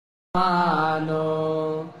मानो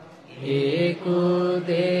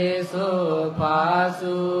एकुदेशो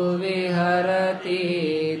पासु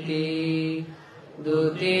विहरतीति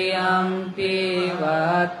द्वितीयम्पि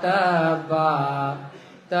वतबा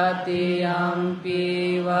तृतीयम्पि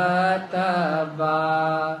वतबा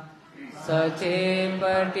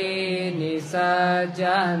सचेपटि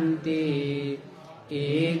निसज्जन्ति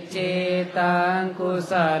इच्चेतं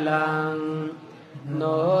कुशलं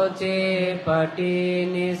नो चेपटि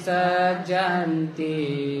निसज्जन्ति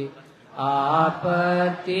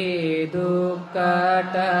आपत्ति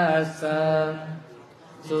दुःखतः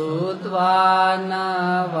श्रुत्वा न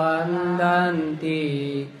वन्दन्ति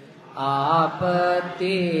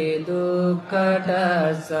आपत्ति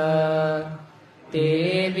दुःखतः ते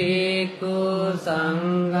भिक्खु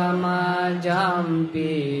संगमजम्पि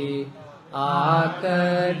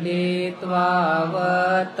आकर्षित्वा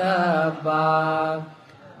वतबा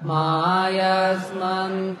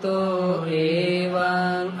मायस्मन्तु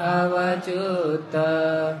एवं अवचुत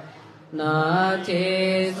न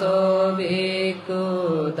चेसो भिक्खु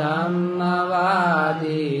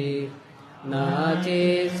धम्मवादी न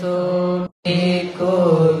चेसो भिक्खु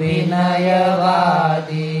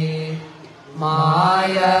विनयवादी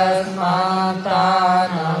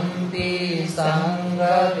मायस्मतानम्पि संगभेदोरुचित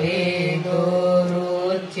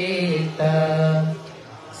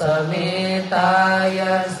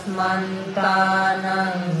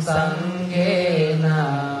समेतायस्मन्तानं संगेन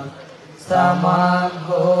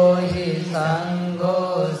समग्रो हि संगो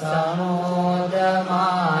समोदमानो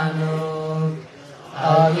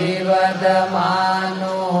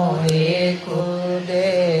अविवदमानो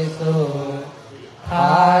एकुदेशो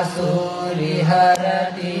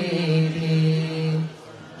आसुरिहरतीति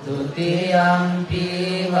द्वितीयम्पि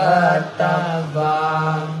वतबा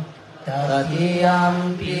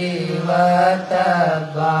तृतीयम्पि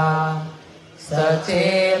वतबा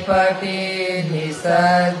सचेपटि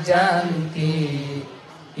निसज्जन्ति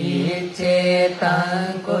इच्चेतं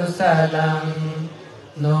कुशलं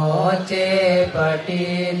नो चेपटि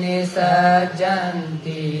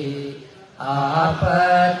निसज्जन्ति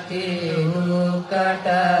आपत्ति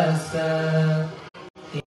दुःखतः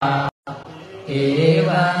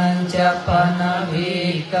एवं च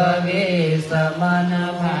पनभिक्खवे समनभासितव्वा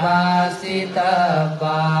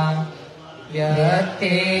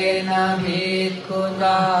व्यक्तेन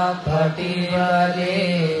भिक्खुना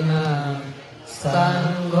पटिबलेन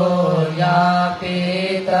संगो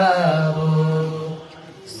यापेतवो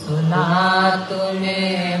सुनातु मे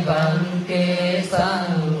भन्ते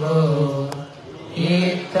संगो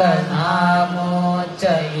इत्थनामो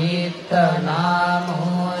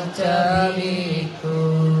च भिक्खु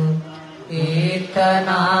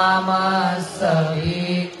इत्थनामस्स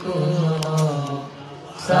भिक्खुनो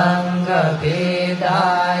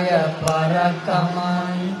संगभेदाय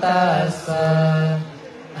परकमन्तस्स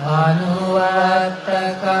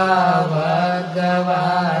अनुवर्तका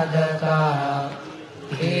वर्गवादका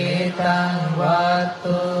एतं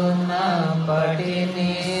वक्तुं न पटिनिसज्जन्ति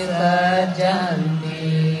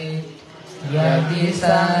यदि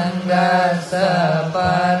संगसपर्तकलं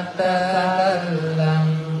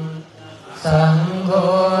संगो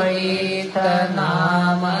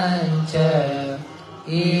इत्थनामञ्च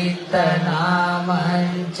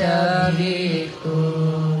भिक्खु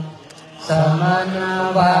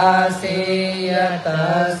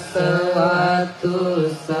समन्वासेयतस्वतु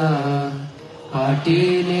स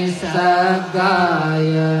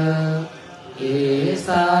पटिनिसग्गाय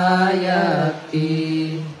एषा यक्ति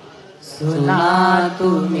सुनातु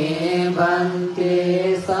मे भन्ते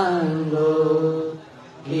संगो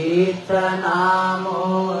इत्थनामो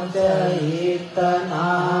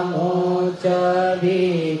च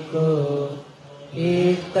भिक्खु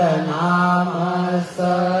इत्थनामस्स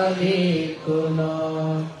भिक्खुनो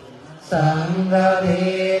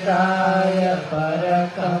संगभेदाय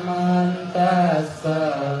परकमन्तस्स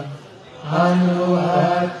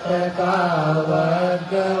अनुवर्तका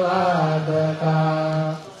वर्गवादका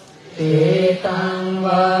एतं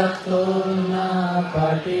वक्तुं न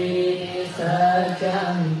पटिनिसज्जन्ति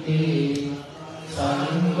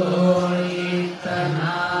संगो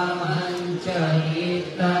इत्थनामञ्च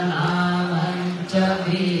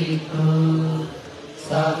भिक्खु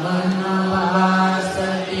समन्वासति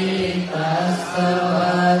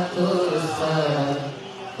तस्वतु स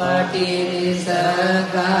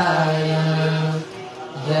पटिनिसग्गाय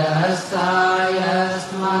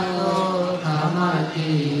यस्यास्मनो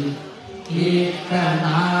भमति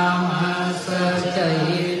इत्थनामस्स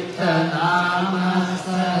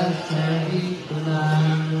च भिक्खुना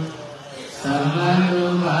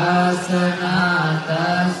समनुवासना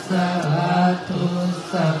तस्वतु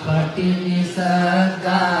स पटिनिसग्गाय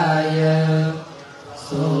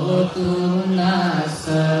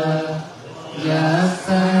tunasa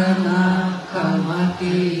yasana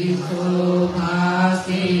kamati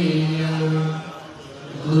subhasiya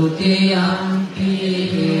dutiyampi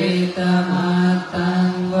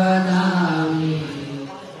etamatang vadami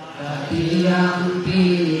tatiyampi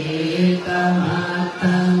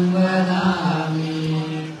etamatang vadami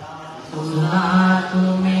sunatu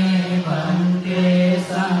me bante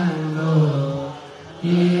sangho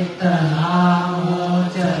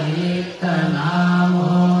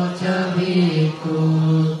itanamo ca bhikkhu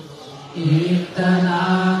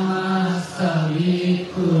itanama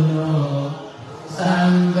savikhuno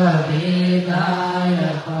sangha vedaya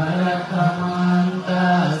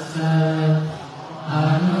parakamantassa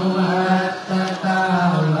anuvattaka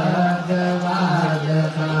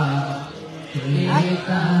vardhavadaka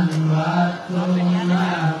ekam vattuna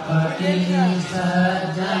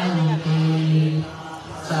patisajjanti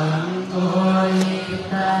sangho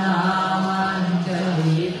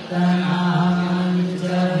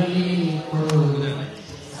itanamanja bhikkhu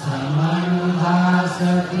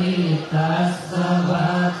samanubhasati tassa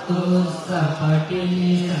vattu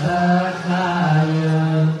sapatinisargaya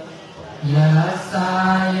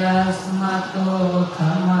yasayasmato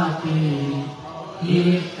khamati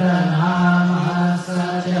ittanama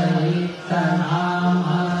saja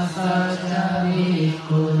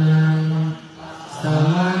bhikkhunan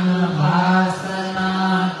samanubhasana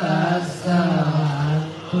tassa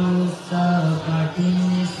vattu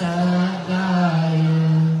sapatinisargaya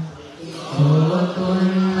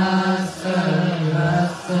otunnassa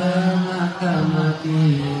rasana kamati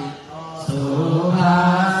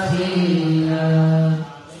subhasiya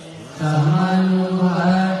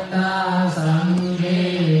samanubhatta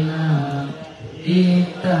sanghena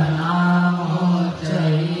ittanamo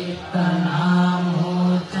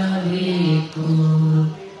ca bhikkhu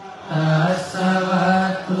tassa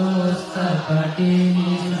vattu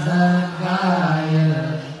sapatinisargaya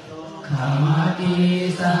khamati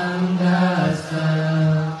sanghassa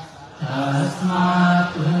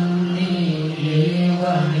tasmatunni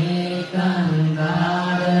eva mekam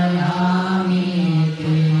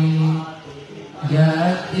dharanamiti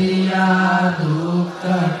yatiya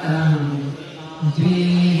dukkatam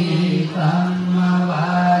dvikamma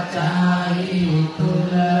vacahi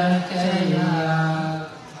tulacaya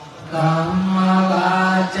kamma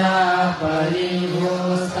vaca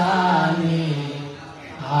paribhosami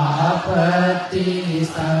apatti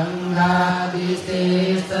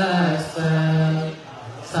sanghadisesassa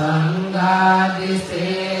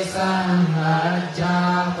sanghadisesam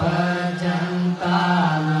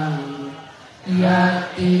ajjapajantanam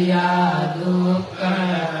yatiya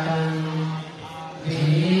dukkatam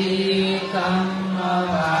vikamma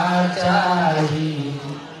vacahi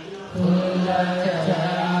tulacaya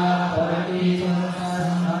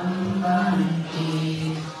parisambhanti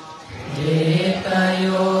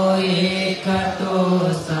etayo ekato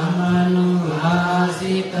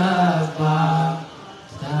samanubhasitapa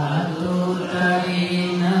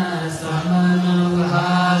tadutarina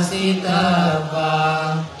samanubhasitapa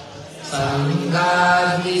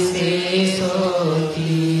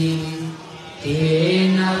sanghadisesoti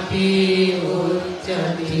tenapi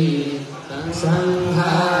uccati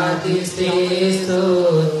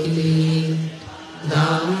sanghadisesoti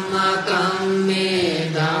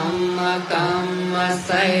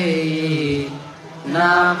Dhammakammasai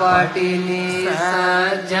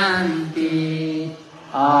napatisajjanti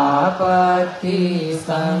apatti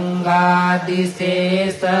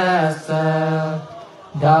sanghadisesassa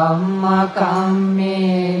dhammakamme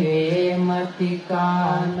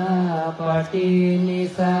vematikana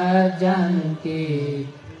patinisajjanti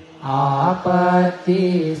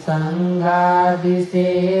apatti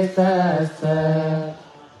sanghadisesassa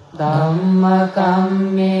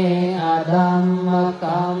dhammakamme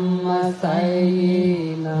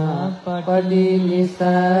adhammakammasayina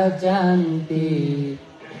patinisajjanti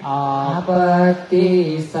apatti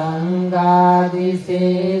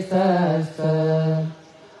sanghadisesassa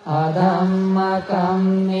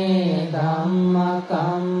adhammakamme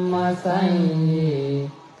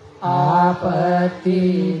dhammakammasayina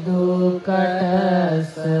apatti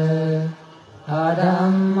dukkatassa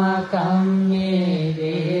adhammakamme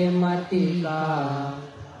vematika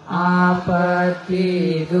apatti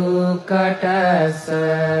dukkatassa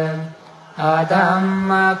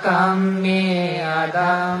adhammakamme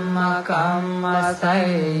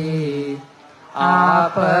adhammakammasai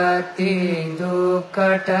apatti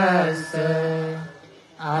dukkatassa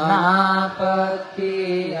anapatti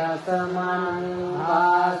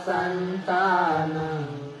asamanubhasantana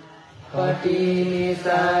पटिनिसर्जन्तानं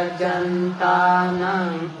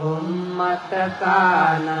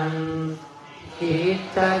उम्मत्तकानं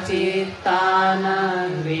चित्तचित्तानं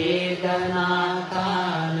वेदनाकानं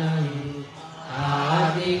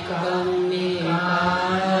आदिकम्मिकानन्ति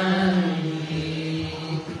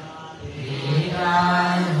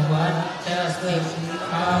वेदान् वर्चस्सिखापदं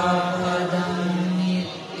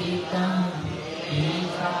नित्तितं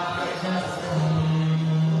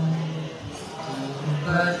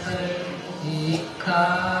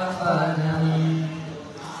सिखापदं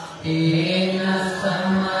तेन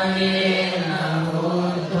समयेन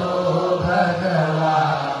बुद्धो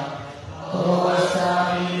भगवान्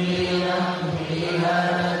कोशं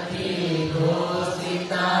विहरति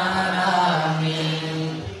घोषितारामे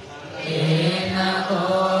तेन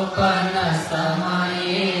कोपनसमयेन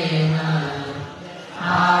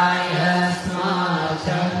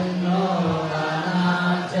आयस्माच्छन्नो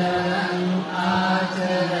अनाचरन्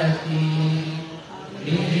आचरति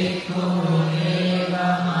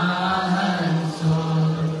भिक्खुरेवमाहंसो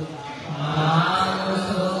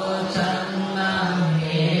मामुसो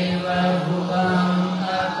छन्नमेव भुवं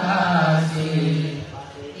अकाशे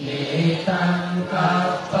एतं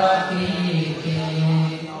कप्पतीति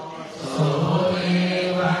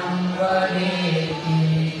सोऽेवं वदेति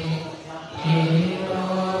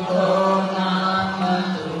किन्नो नाम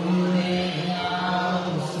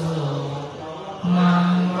तुमेयासो मं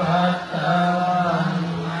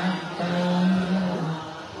वर्तवान्मत्तम्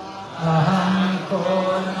अहं को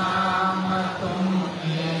नाम तुमेवतीयम्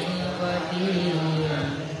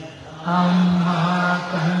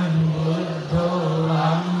अम्माकं बुद्धो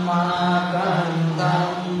अम्माकं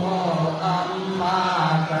धम्मो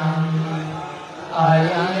अम्माकम्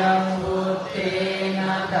अयं बुद्धेन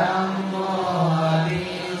धम्मो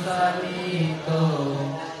अभिसमितो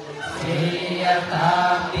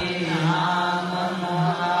श्रेयतापि नाममहावातो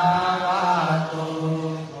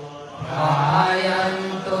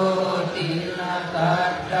आयन्तो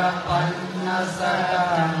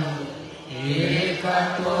तिलकट्टपन्नसरम्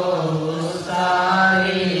एकतो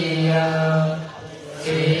सारेय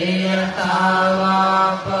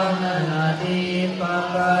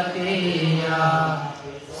श्रेयतावापननदीपगतेया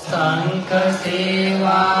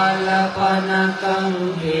शङ्खसेवालपनकं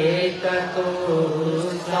एकतो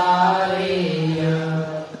सारेय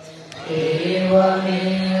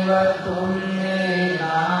एवमेव तुम्ये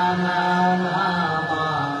नानानामा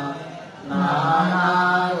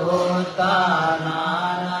नानागोता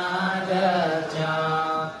नानाजचा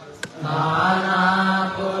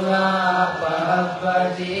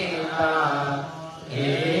नानापुरापवजिता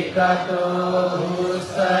एकतो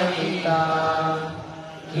सहिता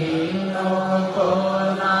किन्नो को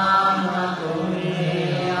नाम तुमेयाहुतो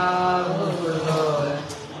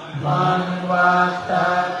मं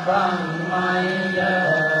वास्तवं मय्य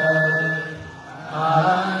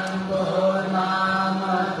अहं को नाम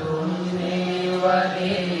तुमेवदेयम्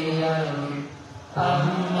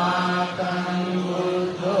अम्माकं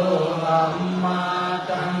बुद्धो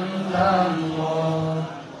अम्माकं धम्मो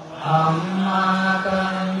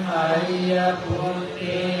अम्माकं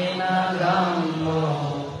अय्यपुत्रेण धम्मो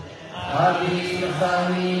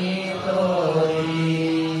अभिसमितो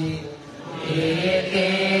एते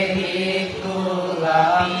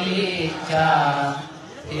भिक्खुरापीच्छा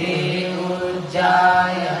ते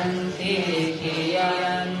उज्जायन्ति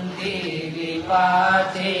कियन्ति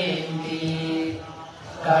विपाचेन्ति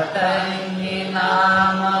कथञ्चि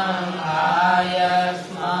नामम्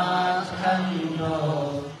आयस्माच्छन्नो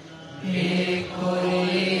भिक्खुरी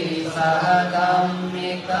सह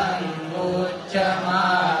धम्मिकं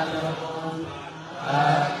उच्यमानो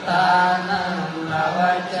अर्थानं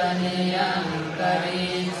अवचनीयं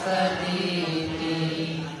करिष्यतीति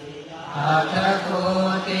अथ को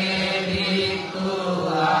ते भिक्खु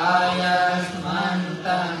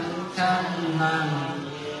आयस्मन्तं छन्नन्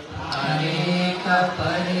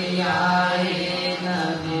अनेकपर्यायेन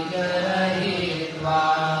विगरहीत्वा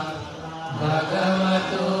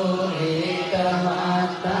भगवतो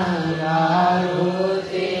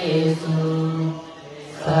एकमात्रयारूतेषु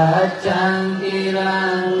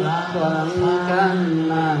सच्चन्तिरं त्वं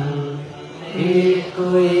छन्नं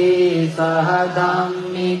भिक्खुये सह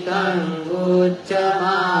धम्मिकं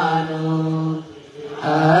उच्यमानो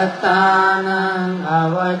अर्थानं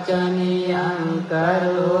अवचनीयं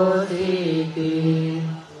करोतीति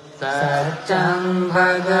सच्चं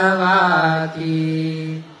भगवाति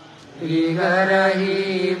विगरहि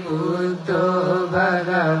बुद्धो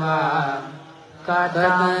भगवान्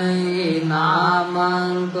कथयि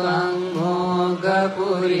नामं त्वं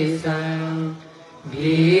मोघपुरुषं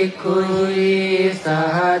भिक्खुये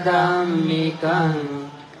सह धम्मिकं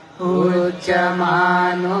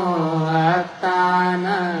उच्यमानो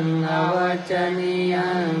अक्तानं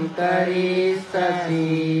अवचनीयं करिष्यसि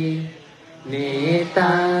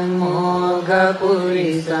नीतं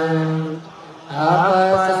मोघपुरुषम्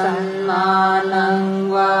अपसन्मानं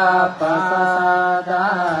वा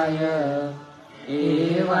प्रसादाय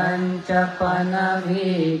एवं च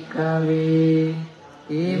पनभिक्खवे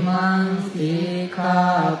इमं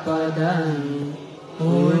सिक्खापदम्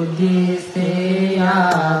उद्दिश्यात्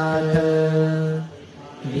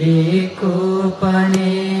भिक्खुपणेव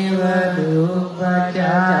दुःखजातिको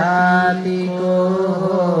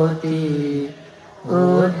होति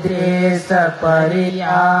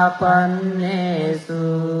उद्देशपर्यापन्नेषु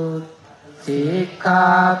सिक्खापदेषु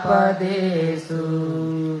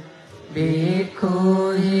भिक्खु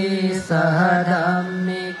हि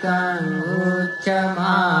सहधम्मिकं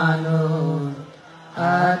उच्यमानो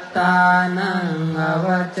अत्तानं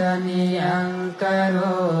अवचनीयं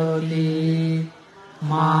करोति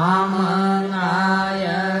मामं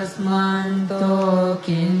आयस्मन्तो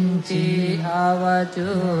किञ्चि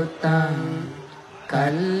अवचुतं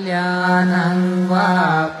कल्याणं वा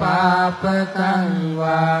पापकं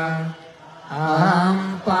वा अहं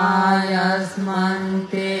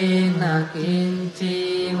पायस्मन्ते न किञ्चि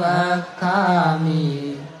वक्ष्यामि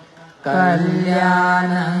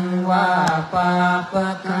कल्याणं वा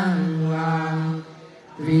पापकं वा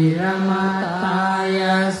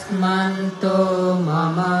विरमतायस्मन्तो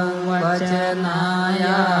मम वचनायाति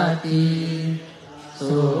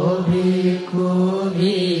सो भिक्खु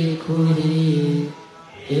भिक्खुरी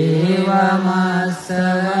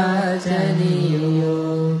एवमस्वचनीयो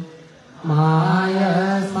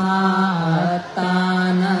मायस्मात्तानं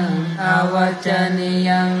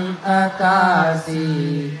अवचनीयं अकासि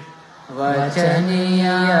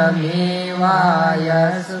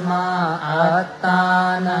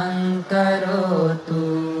वचनीयमेवायस्मात्तानं करोतु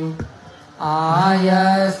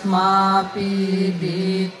आयस्मापि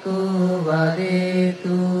भिक्खु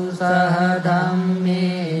वदेतु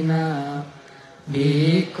सहधम्मेन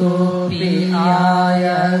भिक्खुपि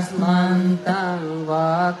आयस्मन्तं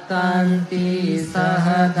वक्तन्ति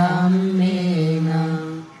सहधम्मेन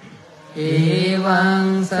एवं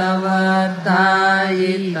सवद्धायितस्य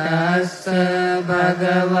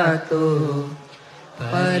भगवतो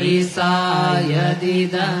परिसायदिदं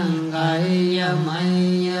अय्यमय्यवचनेन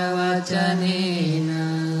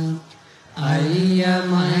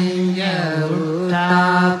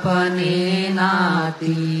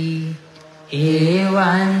अय्यमय्युत्थापनेनाति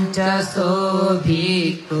एवं च सो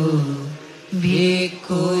भिक्खु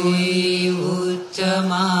भिक्खु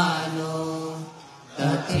उच्यमानो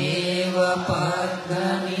तथैव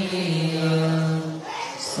पद्मनीय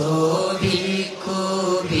सो भिक्खु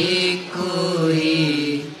भिक्खुरी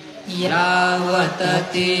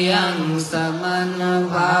यावततियं समन्भासितव्यो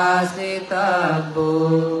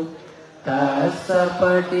तस्य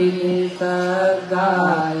पटिनिसर्गायं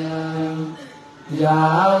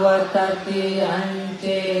यावततियं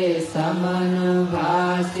चे समन्भास्यमानो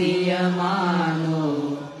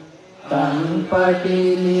तं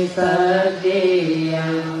पटिनिसर्गेयम्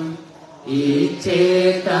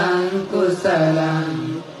इच्छेतं कुशलं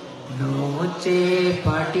नो चे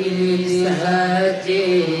पटिनिसर्जेय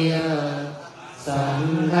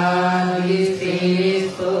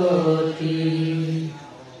सङ्घाविशेषोऽति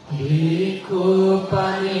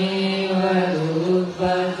भिक्खुपनेव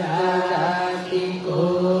दुःखजातिको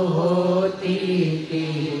होतीति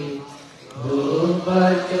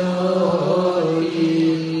दुःखचोरि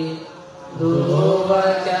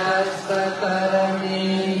दुःखचस्करणे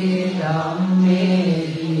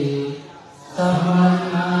धम्मेहि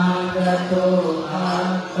समन्नागतो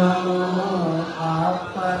आत्मनो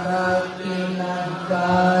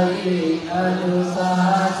आपदकिनगायि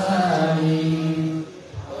अनुशासने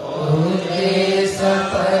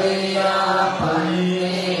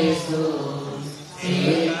उद्देशपर्यापन्नेषु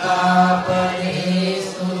सिक्खापदेषु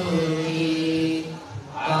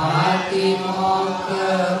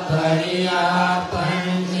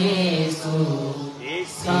पातिमोक्षपर्यापन्नेषु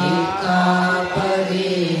सिक्खापदेषु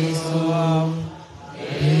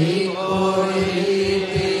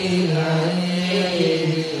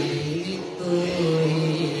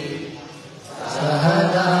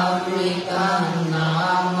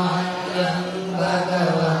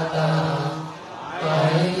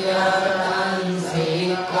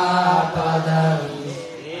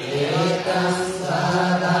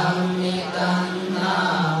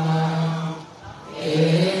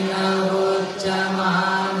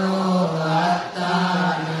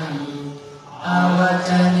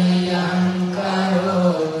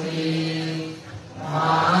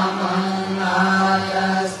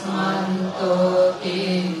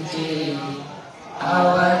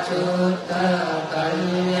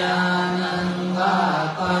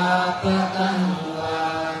पापकं वा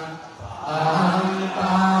अहं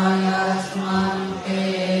पायस्मन्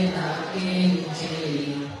तेन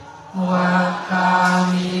किञ्चित्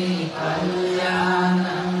वक्कामि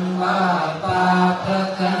कल्याणं वा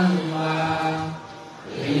पापकं वा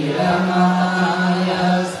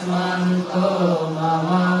विरमायस्मन्तो मम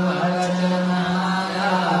वचनायादि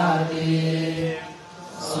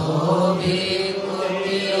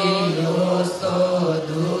सोऽभिकुटियोऽस्तो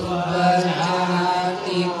दुर्गजातिको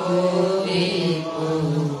भिक्खु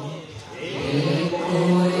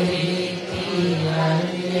भिक्खुरिति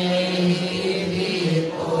अन्यैः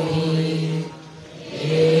भिक्खुहि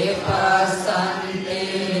ये पश्यन्ति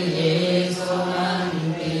ये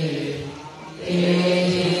शृण्वन्ति ते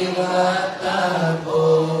वक्तव्यो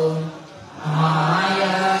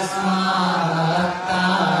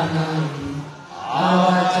मायास्माभक्तानाम्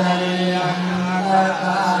अवचर्यं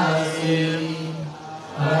दकासि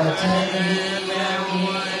वचनीयमेव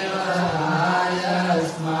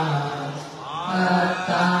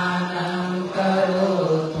आयस्माभक्तानां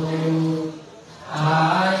करोतु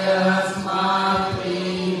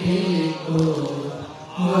आयस्माभिः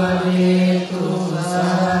वदेतु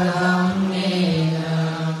सदम्मेन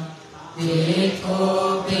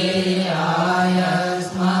भिक्खुपि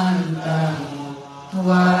आयस्मन्तं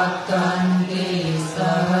वक्तन्ति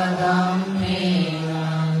सदम्मेन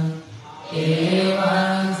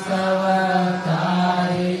एवं सवधारितस्स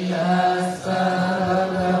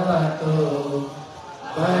भगवतो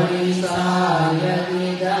परिसायदिदं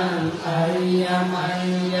हय्यमय्यवचनेन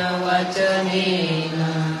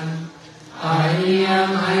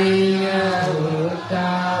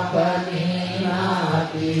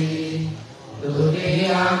हय्यमय्यवृत्तापनेनापि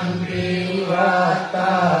द्वितीयम्पि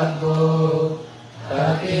वक्तव्यो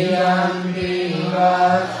तृतीयम्पि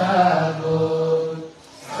वक्तव्यो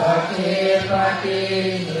सखेपति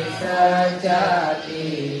निसज्जति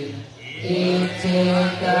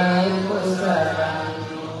इच्छेतं कुशलं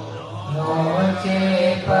नो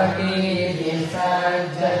चेपति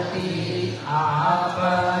निसज्जति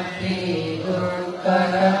आपत्ति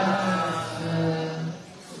दुर्करमस्य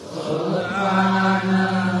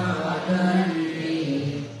सुत्वानवदन्ति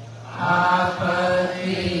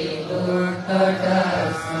आपत्ति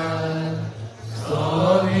दुर्कटस्य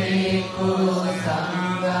सोभिक्खु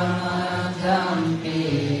संगमजन्ति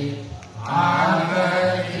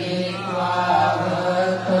आगतित्वा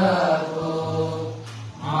वक्तव्यो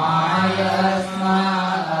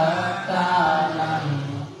मायस्माभक्तानाम्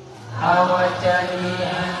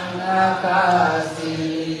अवचर्यं दकासि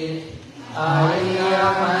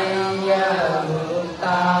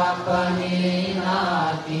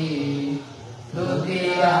हय्यमय्यवृत्तापनेनापि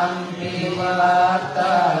द्वितीयम्पि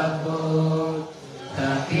वक्तव्यो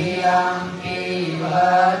तृतीयम्पि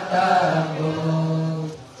वक्तव्यो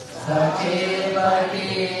सचेपति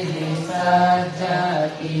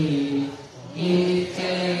निसज्जति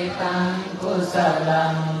इच्छेतं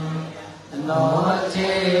कुशलं नो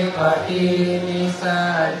चेपति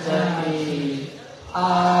निसज्जति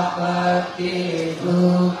आपत्ति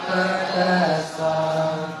दुःखतः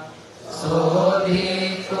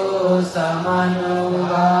सोऽभिक्खु समनुवासितव्यो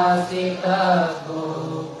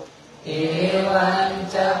एवं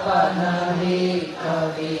च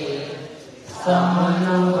पनभिक्खवे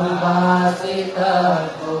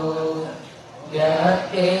समनुवासितव्यो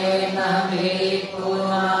यत्तेन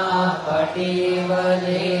भिक्खुना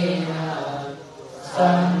पटिवलेन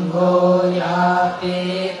संगो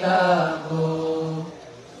यापेतव्यो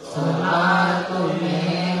सुनातु मे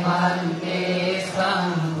भन्ते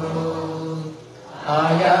संगो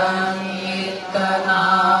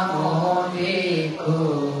अयमित्तनामो भिक्खु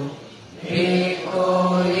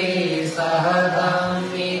भिक्खुरि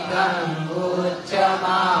सहधम्मिकं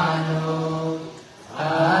उच्यमानो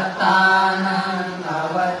अतानं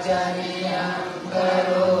अवचर्यं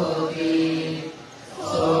करोति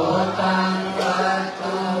सोतं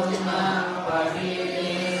वक्तुं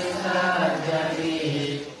पठिनिसज्जति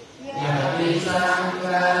यदि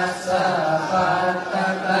संगस्य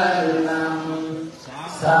भक्तकर्णं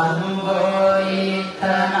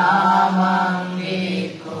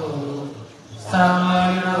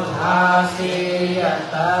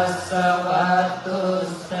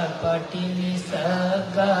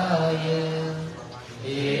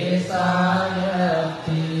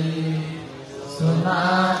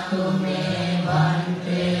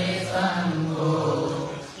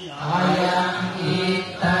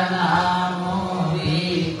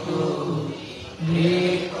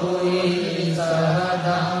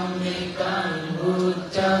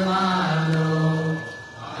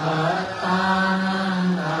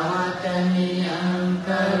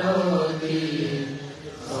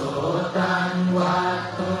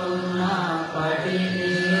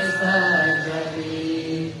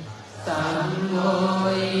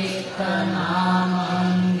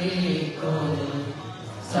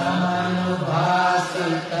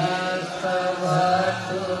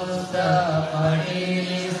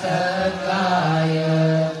सपटिनिसर्गाय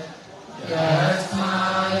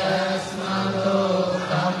यस्मायस्मतो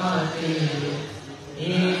कमति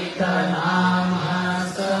इतनामा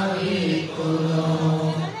सविकुलो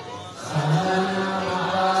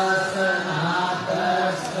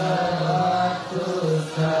समनवासनातस्वतु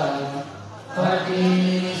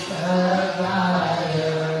सपटिनिसर्गाय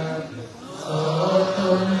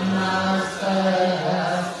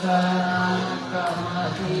सोतुन्नस्तयस्वनं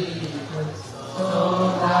कमति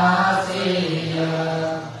सोभासेय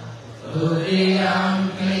तुर्यं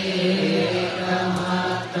क्लेकमतं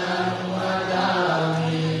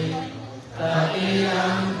वदामि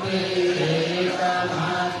तदियं क्लेकमतं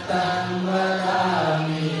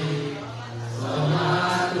वदामि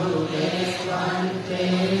समातु देवन्ते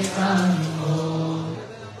सम्भो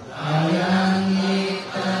अयं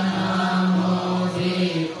इत्तनामो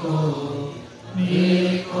भिक्खु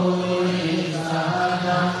भिक्खु निसहधम्मिकं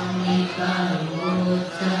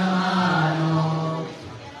उच्यमानो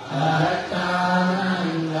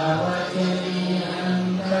अर्थानन्दवचनीयं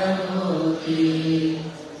करोति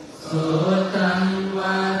सूतं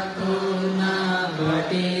वक्तुं न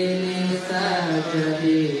घटिनिसर्जति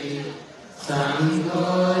संघो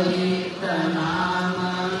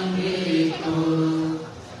हितनामं भिक्खु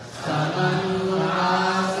समनुहासति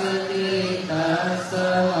तस्य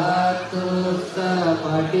वक्तुं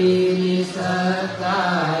सपटिनिसर्गाय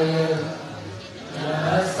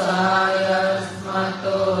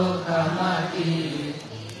यस्मायस्मतो कमति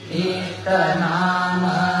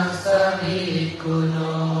इतनामा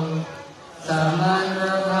सभिक्खुनो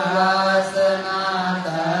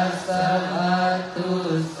समनुभासनातस्य वक्तुं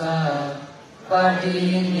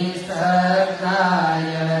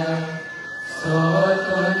सपटिनिसर्गाय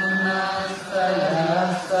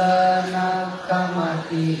सोतुन्नस्तयस्वनं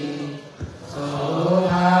कमति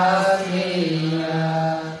सोभासेय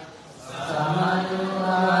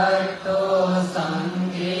समनुवर्तो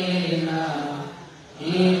संगेन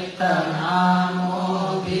इत्तनामो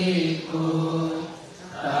भिक्खु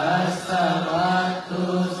तस्य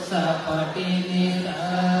वक्तुं सपटिनिसर्गाय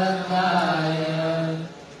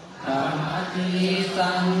कमति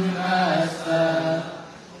संघस्य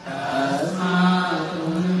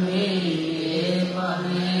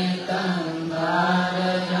तस्मात्पुण्येवमेतं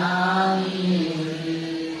वारयामि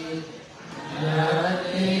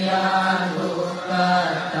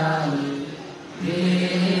यत्यादुक्तं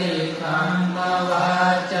विवेकं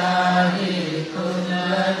वाचा हि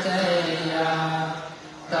कुलचया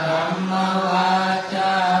कर्मवाचा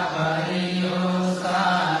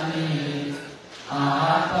पर्युषाणि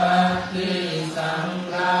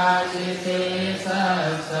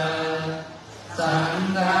आपत्तिसङ्घातिशेषस्य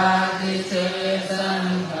सङ्घातिशेषं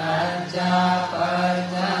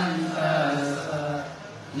गच्छपर्यन्तस्य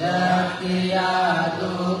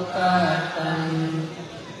यत्यादुक्तं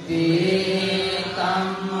विवेकं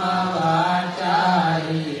वाचा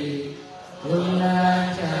हि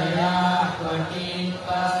कुलचया पटिपसम्बन्धी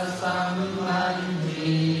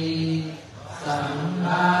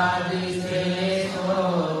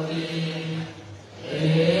सङ्घातिशेषोऽपि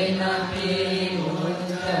येन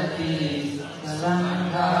विमुच्यते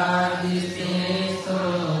सङ्घातिशेषोऽपि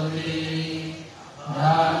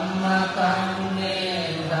धम्मकम्मे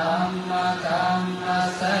धम्मकम्मसैः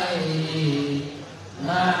न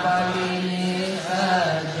परिनिसर्जति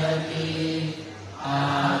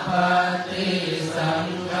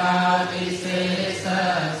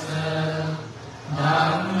आपत्तिसङ्घातिशेषस्य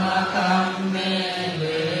धम्मकम्मे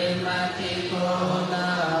वेमतिको न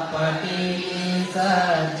परिनिसर्जति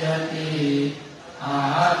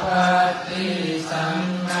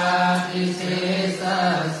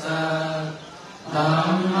आपत्तिसङ्घातिशेषस्य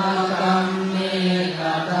धम्मकम्मे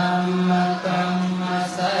धम्मकम्मसैः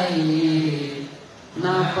न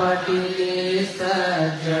परिनिसर्जति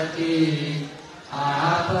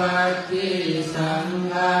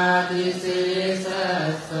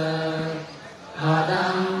आपत्तिसङ्घातिशेषस्य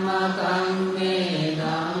अधम्मकम्मे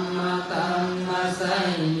धम्मकम्मसंज्ञे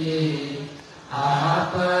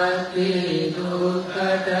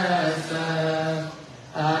आपत्तिदुःखतस्य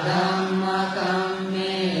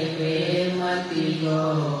अधम्मकम्मे वेमतियो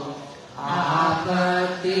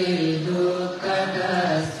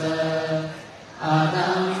आपत्तिदुःखतस्य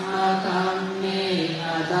अधम्मकम्मे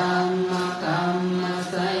अधम्मकम्मसंज्ञे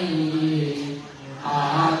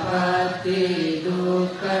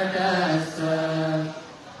आपत्तिदुःखतस्य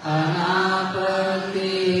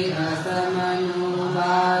अनापत्ति असमनुवासतस्य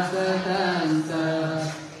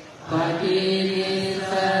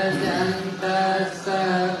पटिनिसर्जन्तस्य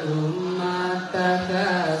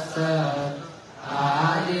उन्मत्तकस्य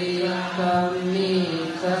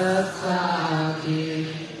आदियकम्मिकस्याखि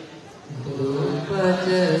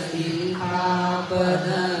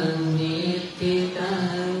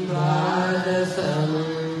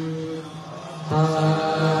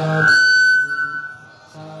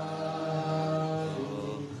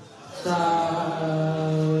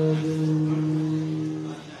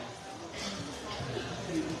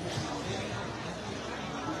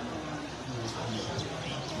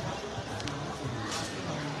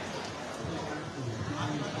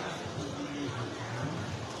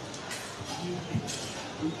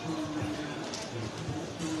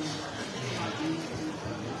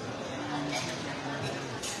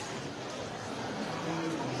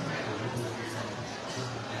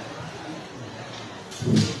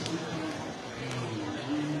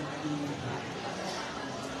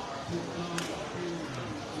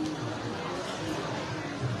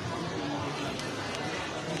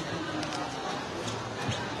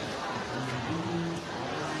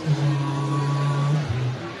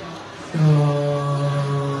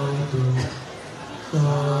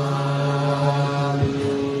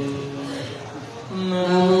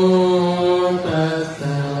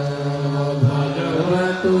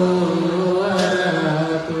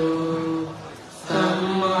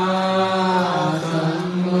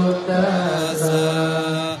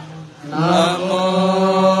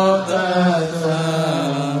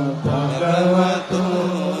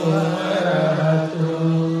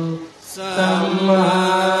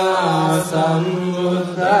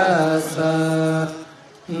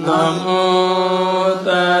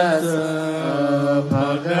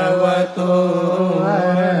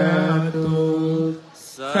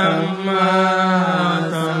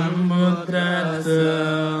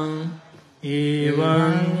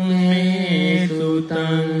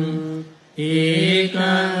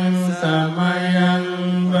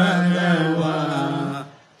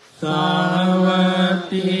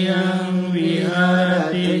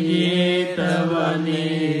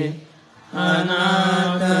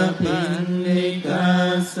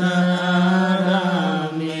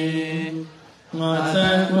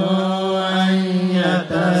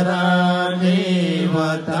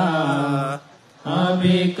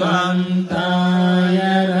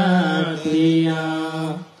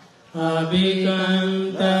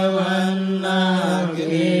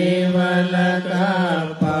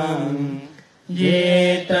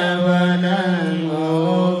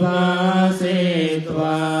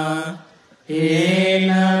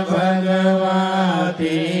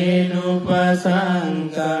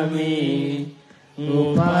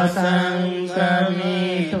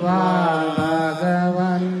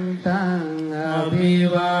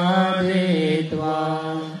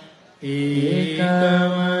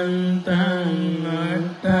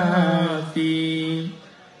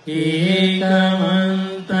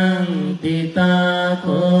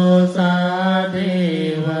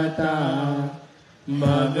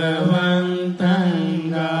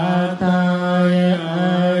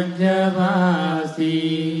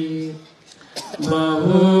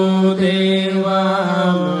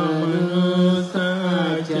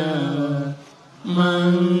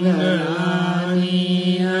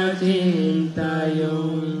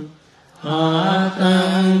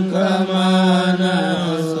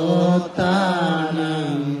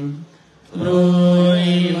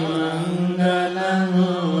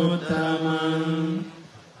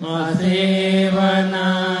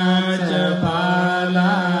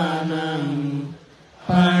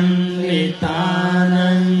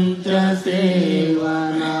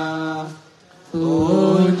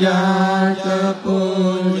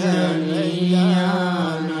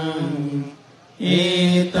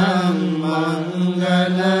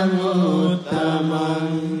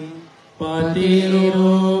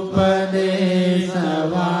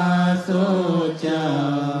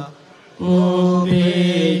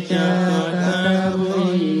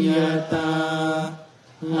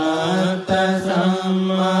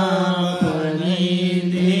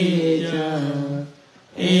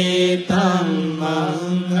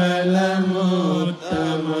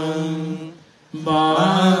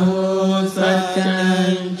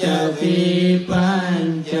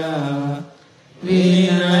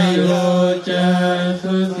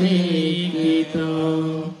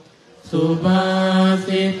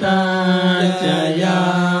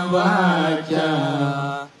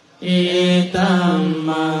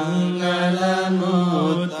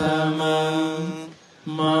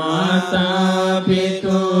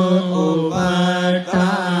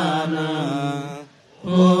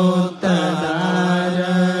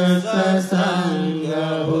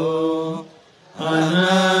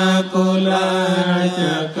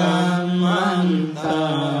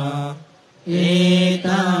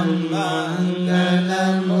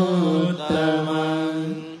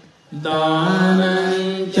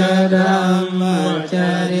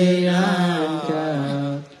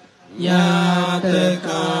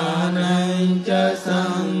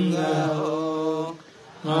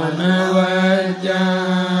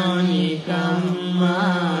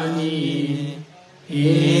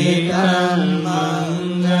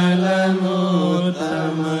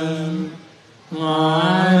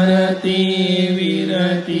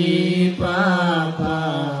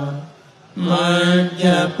มัจจ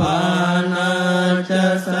ปานาจะ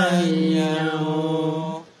สัยโย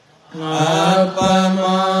อัปปม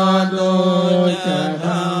าโดจะ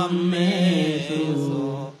ธัมเมสุ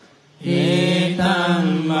หิตัง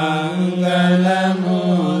มังกลมุ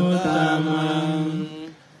ตตมัง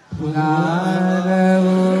กาล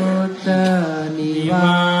วุจนิว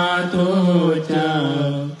าตุจา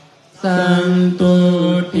สันตุ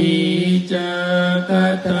ติจัก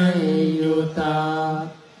ตัยยุตา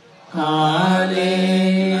คาเล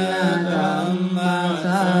นะธัมมัสส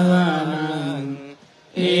วนัง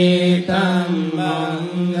อิตัมมัง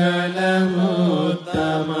กลมุตต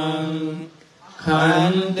มังขั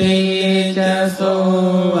นติจะโส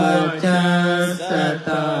วัจจัสสต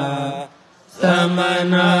าสม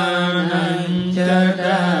นานัญจะ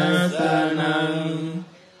ดัสสนัง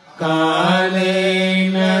กาเล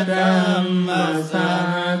นะธัมมัสสะ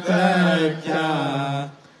กัจจา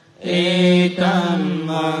เอตัม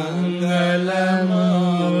มังกลมุ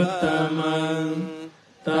ตตมัง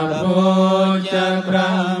ตโพจะพร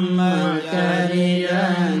ะมจริยั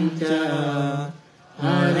ญจะอ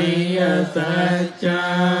ริยสัจจา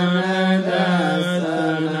นัสส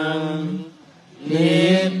นังนิ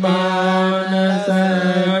พพานสั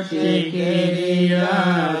จจิกิริยา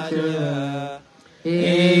เจเอ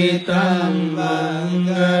ตัมมัง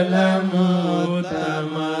กลมุตต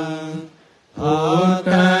มังพุท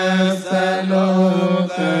ธัสสะโล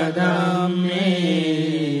กธัมเม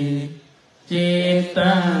จิต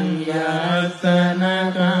ตังยัสสนะ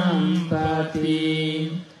กัมปติ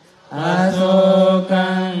อโศกั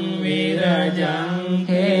งวิรจังเ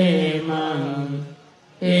ขมัง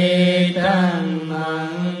เอตัมมั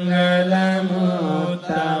งกลมุต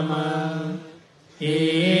ตมังอิ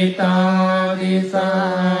ตาทิสา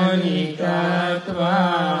นิกัตวา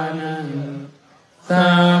นัง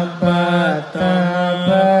สัพพะตาป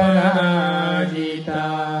ราจิต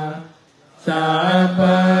าสัพพ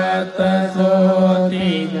ะตโส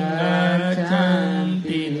ติกัจฉัน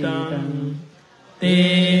ติตังติ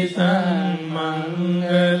สังมังก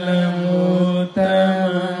ลมุตต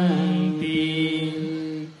มังติ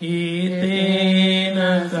อิเตน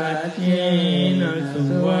ะสัจเจนะสุ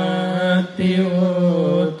วัตติโห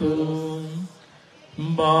ตุ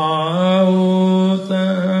บาหุสา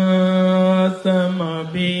สม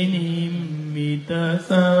บินิมมิตส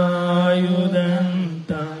ายุดัน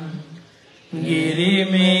ตังกิริ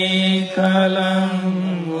เมฆลัง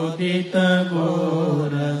มุดิตโก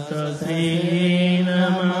รัสเสนา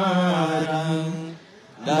มารัง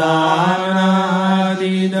ดานา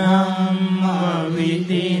ดิดัมมวิ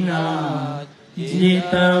ตินาจิ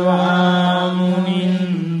ตวามุนิน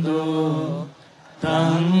โดตั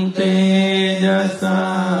งเตจะสา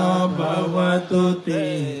ภวตุเต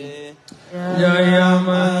จย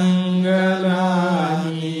มังกลา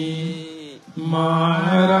นิมา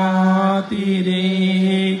ราติเร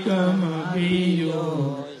กมภิโย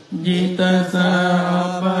จิตสา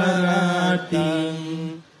ปราติ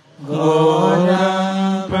โกรัง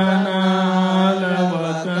ปนาลว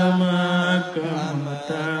ะกมะกม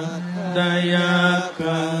ตังดยา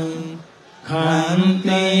คังขัน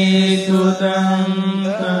ติสุตัง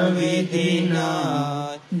กวิตินา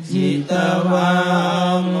จิตวา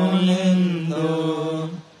มุนินโด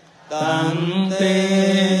ตังเต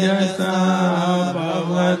จะสาภ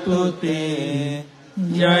วตุเต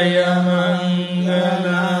จยมังกล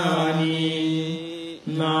านิ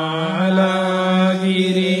นาลากิ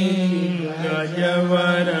ริงกจว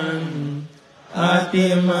รังอติ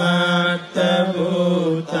มาตบุ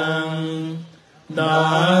ตังดา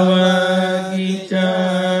วกิจั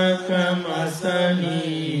กมัสนิ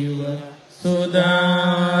วสุดา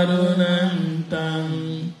รุนันตัง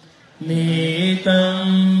นิตัง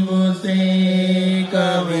บุเสก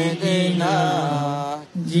วิตินา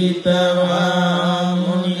จิตวา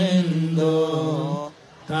มุนินโด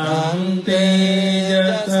ตังเตจะ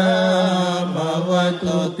สาภว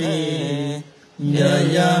ตุเตจ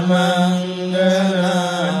ยมังกลา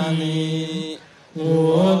นิโอ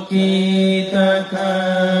กิตคา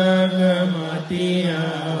กมติยั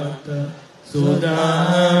ตสุดา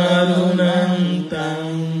รุนันตัง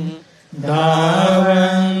ดาวั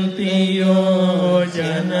นติโยจ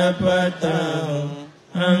นะปตัง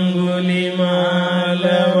อังกุลิมาล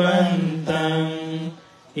วันตัง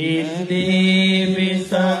อิทธิปิ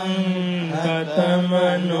สังคตม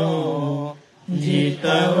โนจิต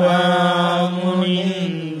วามุนิ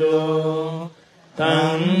นโดตั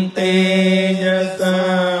งเตจะสา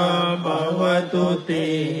ภวตุเต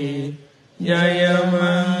จย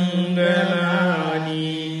มังกลา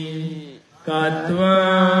นิกัตวา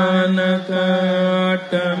นกั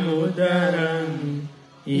ตมุดรัง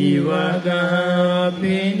อิวะกา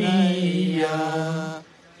ปินิยา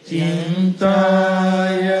จิน ตา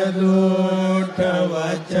ยดุทวั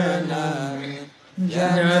จนังย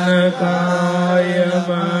านกาย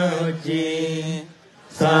วัจี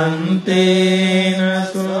สันตินะ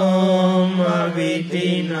โสมวิติ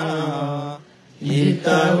นายิต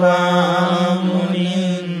วามุนิ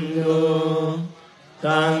นโย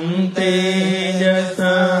ตังเตจะส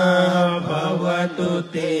าภวตุ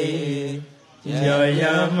เตยย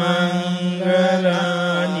มังกลา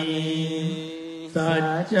นิสัจ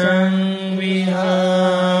จังวิหา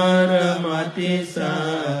รมติสั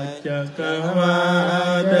จจกวา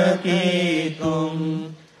ดกิตุง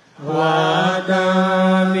วาดา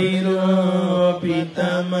วิโรปิต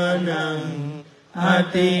มนังอ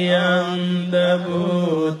ติยันดบู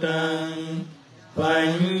ตังปั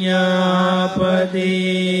ญญาปฏิ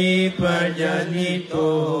ปัจจนิโต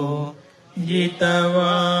จิตว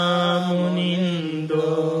ามุนินโต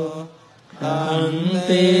ตังเต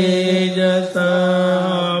จะสา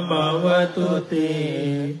ภวตุเต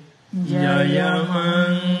ยยมั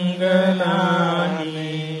งกลา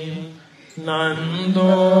นินันโต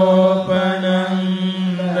ปนัน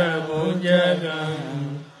ดบุจกัง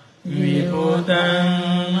วิพุตัง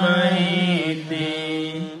มหิติ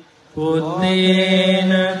พุทเท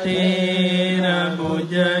นะเทระบุ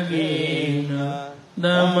จเกนะ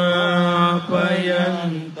ธัมมาปยัน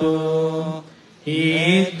โตหิ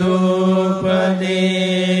ตุปเด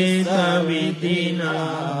สวิตินา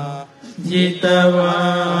จิตวา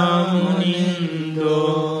มุนินโต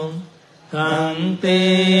ตังเต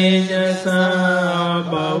จะสา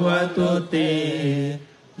ภวตุเต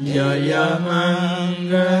ยยมัง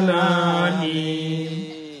กลานิ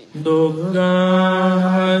ดุกขา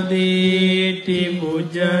ดิติบุ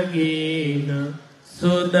จเกนะ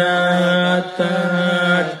สุดัตตะ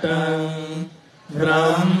ตังบร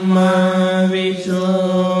มวิโช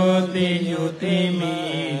ติยุติมิ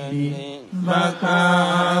ติบัคา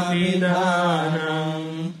วิดานัง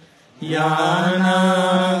ญาณา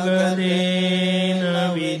กเดนะ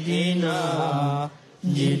วิจินา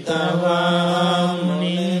จิตวามุ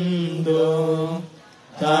นินโต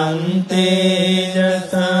ตันเตจะ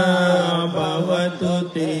สาภวตุ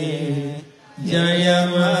เตยย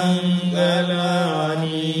มังกลา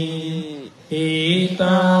นิอิต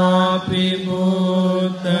าปิบุ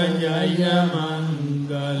ตตยยมัง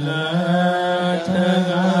กลาช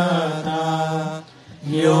กาตา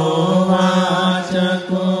โยวาชโ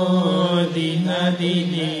กดินาดิ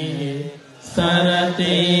เนสรเต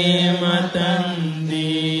มตัน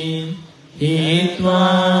ติหิตวา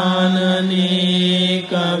นเน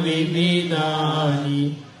กวิวิดานิ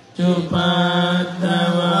จุปัตต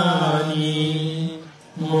วานิ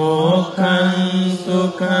โมกขังสุ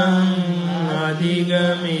ขังอธิก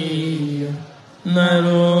เมยนโร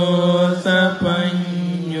สัพพัญ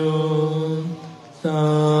โยสา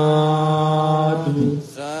ธุ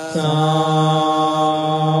สา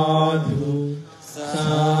ธุสา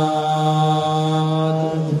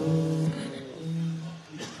ธุ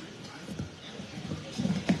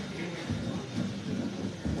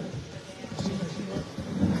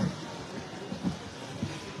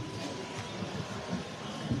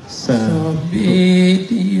สัพพิ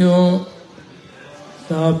ติโย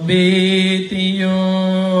สัพพิติโย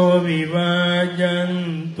วิวัจจัน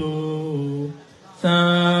ตุสั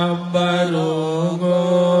พพะโลก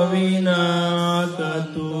วินาศ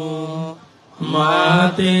ตุมา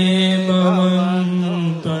เตภวัน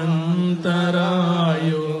ตันตรายโย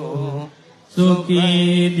สุขี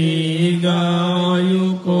ดีกายุ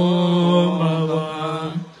โกภวะ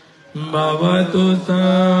ภวตุสั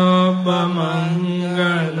พพมังค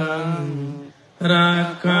ลังรัก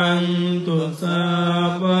ขันตุสัพ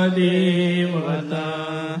พเทวตา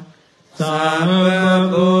สัพพ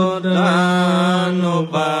พุทธานุ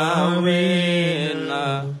ภาเวนะ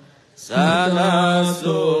สัทธาโส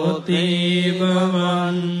ติภวั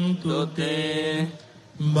นตุเต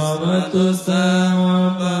ภวตุสัพ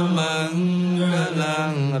พมังคลั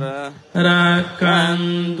งรักขัน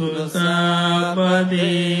ตุสัพพเท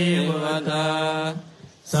วตา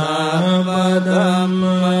สัพพธัม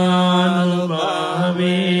มานุภาเว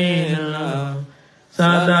นะ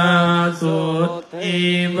สัทธาโสติ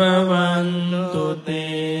ภวันตุเต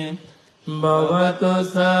ภวตุ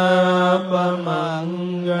สัพพมัง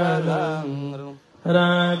คลัง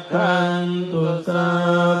รักขันตุสั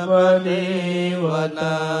พพเทวต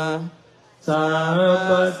าสัพพ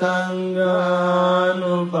สังฆา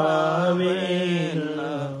นุภาเวน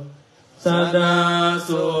ะสัทธาโส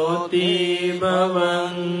ติภวั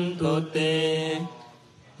นตุเต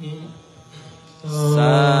ส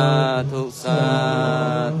าธุสา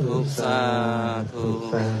ธุสาธุ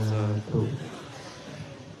สาธุ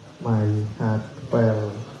My heart fell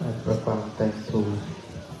at the fountain too.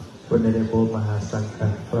 Venerable Mahasangha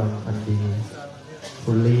from India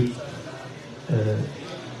who lead the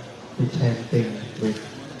chanting with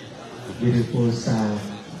beautiful sound,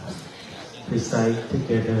 recite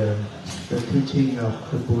together the teaching of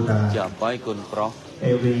the Buddha.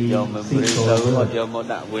 Every single word,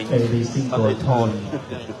 every single tone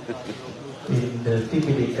in the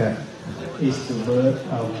Tipitaka is the word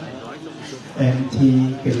of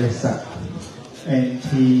anti-kilesa,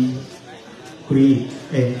 anti-greed,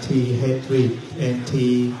 anti-hatred,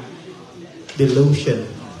 anti-delusion.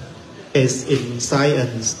 As in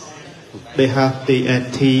science, they have the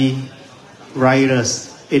anti-virus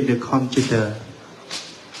in the computer.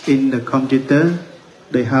 In the computer,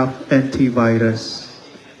 they have antivirus,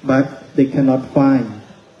 but they cannot find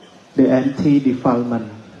the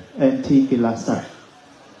anti-defilement, anti-kilasa.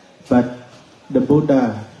 But the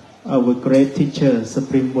Buddha, our great teacher,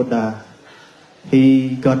 Supreme Buddha,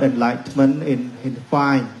 he got enlightenment and he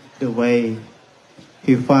find the way.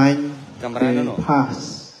 He find the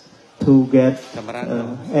path to get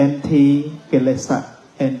anti-kilesa,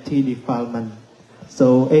 anti-defilement.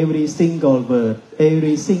 So every single word,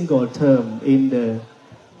 every single term in the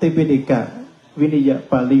Tipitaka Vinaya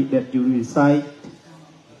Pali that you recite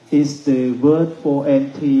is the word for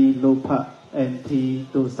anti-lopa,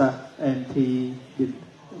 anti-dosa, anti-moha.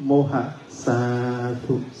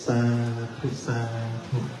 Sadhu, sadhu,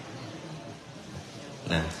 sadhu.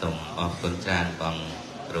 សូមអរគុណច្រើនបង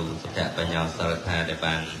គ្រូសុភ័ក្របញ្ញោសរថាដែល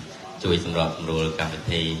បានជួយសម្របសម្រួលកម្មវិ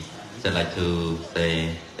ធី So I'd like to say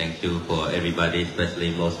thank you for everybody, especially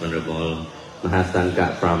most venerable Mahasangha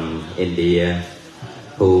from India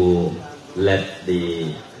who led the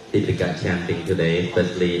Tipitaka chanting today,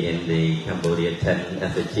 especially in the Cambodia tent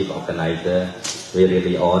as the chief organizer. We're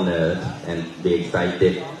really honored and be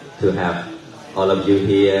excited to have all of you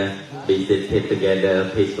here, be seated together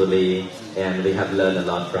peacefully, and we have learned a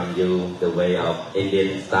lot from you, the way of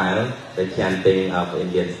Indian style, the chanting of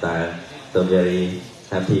Indian style. So very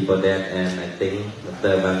happy for that, and I think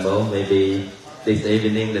Mr. Bangmo, maybe this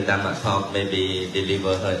evening the Dhamma talk maybe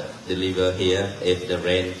deliver here if the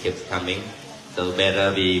rain keeps coming. So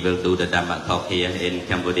better we will do the Dhamma talk here in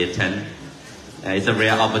Cambodia tent. It's a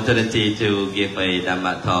rare opportunity to give a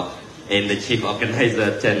Dhamma talk in the chief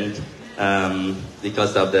organizer tent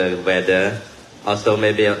because of the weather. Also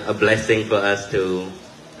maybe a blessing for us to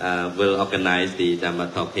will organize the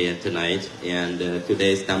Dhamma talk here tonight, and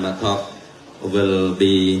today's Dhamma talk will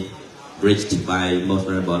be reached by most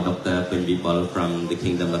venerable Dr. Pinbipol from the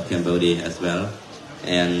Kingdom of Cambodia as well.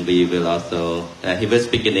 And we will also, he will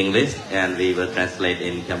speak in English and we will translate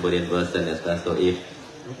in Cambodian version as well. So if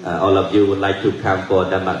all of you would like to come for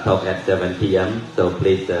Dhamma talk at 7 p.m. So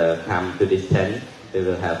please come to this tent. We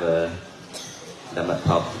will have a Dhamma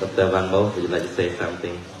talk. Dr. Wangmo, would you like to say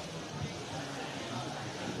something?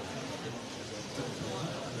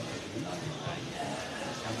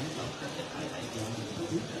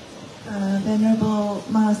 Venerable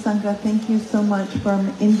Mahasangha, thank you so much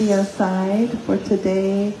from India's side for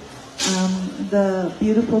today. The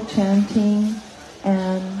beautiful chanting,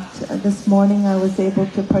 and this morning I was able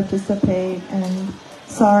to participate, and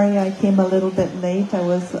sorry I came a little bit late. I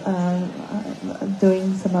was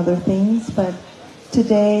doing some other things, but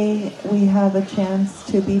today we have a chance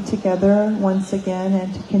to be together once again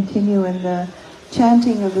and to continue in the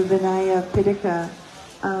chanting of the Vinaya Pitaka.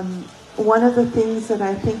 One of the things that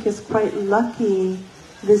I think is quite lucky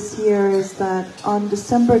this year is that on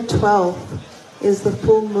December 12th is the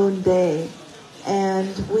full moon day, and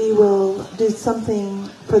we will do something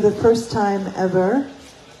for the first time ever.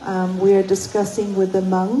 We are discussing with the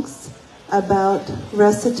monks about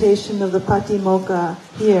recitation of the Patimokkha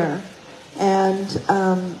here, and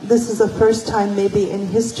this is the first time maybe in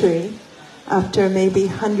history, after maybe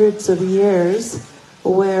hundreds of years,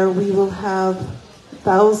 where we will have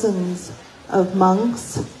thousands of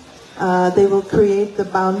monks. They will create the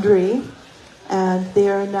boundary, and they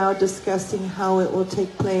are now discussing how it will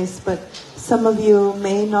take place. But some of you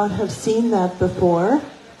may not have seen that before,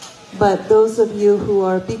 but those of you who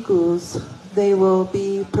are bhikkhus, they will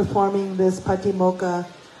be performing this Patimokkha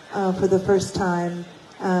for the first time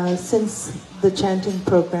since the chanting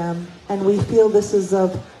program. And we feel this is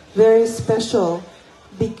very special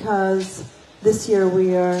because this year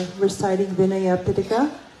we are reciting Vinaya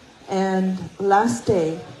Pitaka, and last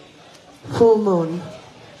day, full moon,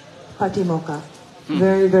 Patimokkha.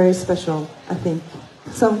 Very, very special, I think.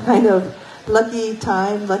 Some kind of lucky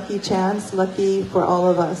time, lucky chance, lucky for all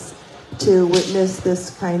of us to witness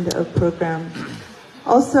this kind of program.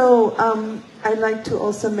 Also, I'd like to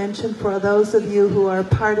also mention for those of you who are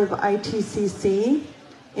part of ITCC,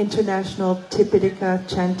 International Tipitaka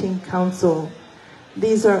Chanting Council,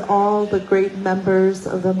 These are all the great members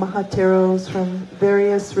of the Mahatheros from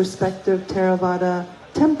various respective Theravada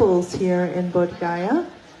temples here in Bodh Gaya.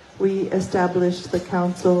 We established the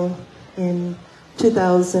council in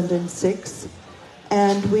 2006,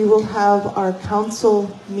 and we will have our council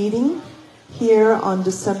meeting here on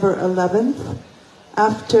December 11th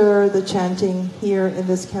after the chanting here in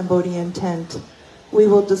this Cambodian tent. We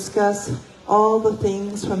will discuss all the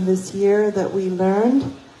things from this year that we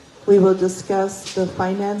learned. We will discuss the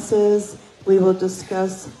finances. We will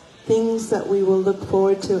discuss things that we will look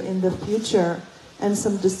forward to in the future and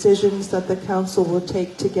some decisions that the council will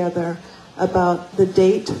take together about the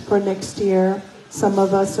date for next year. Some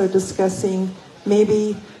of us are discussing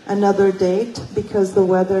maybe another date because the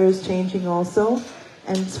weather is changing also.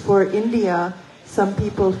 And for India, some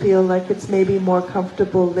people feel like it's maybe more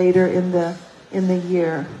comfortable later in the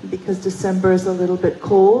year because December is a little bit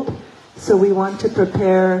cold. So we want to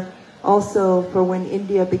prepare also for when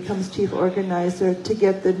India becomes chief organizer to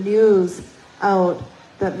get the news out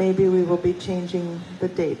that maybe we will be changing the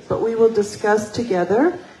date. But we will discuss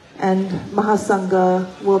together and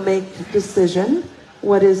Mahasangha will make a decision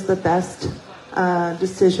what is the best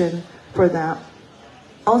decision for that.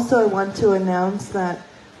 Also, I want to announce that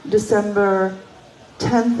December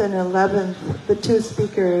 10th and 11th, the two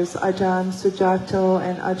speakers, Ajahn Sujato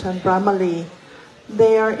and Ajahn Brahmali,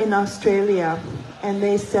 they are in Australia, and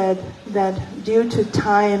they said that due to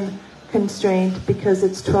time constraint, because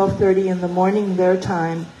it's 12:30 in the morning their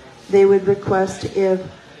time, they would request if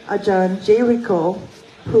Ajahn Jericho,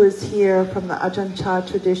 who is here from the Ajahn Chah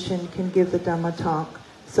tradition, can give the Dhamma talk.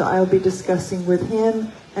 So I'll be discussing with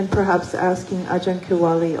him and perhaps asking Ajahn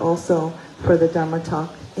Kiwali also for the Dhamma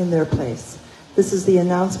talk in their place. This is the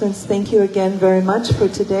announcements. Thank you again very much for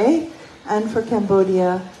today and for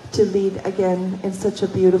Cambodia to lead again in such a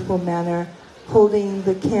beautiful manner, holding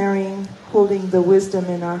the caring, holding the wisdom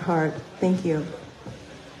in our heart. Thank you.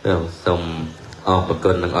 សូមអរ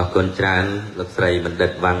គុណនិងអរគុណច្រើនលោកស្រីបណ្ឌិ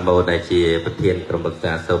តវ៉ាងម៉ូដែលជាប្រធានក្រុមប្រឹក្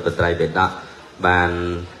សាសូត្រត្រៃបិដកបាន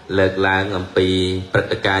លើកឡើងអំពីព្រឹត្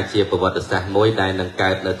តិការណ៍ជាប្រវត្តិសាស្ត្រមួយដែលនឹង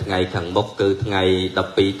កើតនៅថ្ងៃខាងមុខគឺថ្ងៃ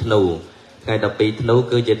12ធ្នូ ថ្ងៃ12ធ្នូ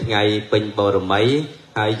គឺជាថ្ងៃពេញបូរមី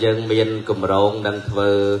ហើយយើងមានគម្រោងនឹងធ្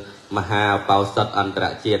វើមហាបោសថអន្តរ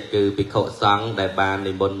ជាតិគឺភិក្ខុសង្ឃដែលបាន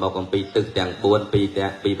និមន្តមកអំពីទិសទាំង4ពី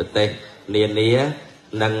ប្រទេសនានា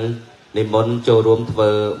និងនិមន្តចូលរួមធ្វើ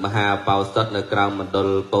មហាបោសថនៅក្រៅមណ្ឌល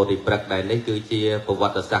ពោធិព្រឹក្សដែលនេះគឺជាប្រវ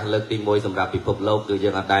ត្តិសាស្ត្រលើកទី1សម្រាប់ពិភពលោកគឺយើ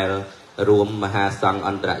ងអាចដែលរួមមហាសង្ឃអ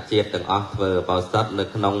ន្តរជាតិទាំងអស់ធ្វើបោសថនៅ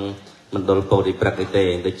ក្នុងមណ្ឌលពោធិព្រឹក្សនេះទេ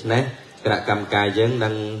ដូច្នេះគណៈកម្មការយើងនឹ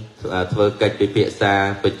ងធ្វើកិច្ចពិភាក្សា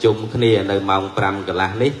ប្រជុំគ្នានៅម៉ោង 5 កន្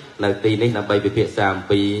លះនេះនៅទីនេះដើម្បីពិភាក្សាអំ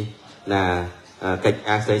ពីកិច្ច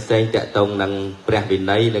ការផ្សេងៗតាក់ទងនឹងព្រះវិ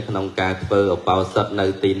ន័យនៅក្នុងការធ្វើឧបោសថនៅ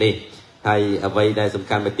ទីនេះហើយអ្វីដែលសំ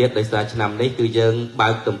ខាន់មួយទៀតដោយសារឆ្នាំនេះគឺយើងបើ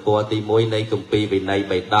កទំព័រទី1នៃគម្ពីរវិន័យ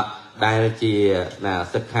បៃដកដែលជា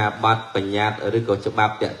សិក្ខាបទបញ្ញត្តិឬក៏ច្បា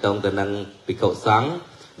ប់តាក់ទងទៅនឹងភិក្ខុសង្ឃ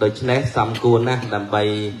ដូច្នេះសំគួរណាស់ដើម្បី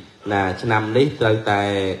ឆ្នាំនេះត្រូវតែ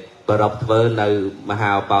ប្រពធ្វើនៅម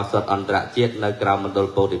ហាឧបោសថអន្តរជាតិនៅក្រៅមណ្ឌល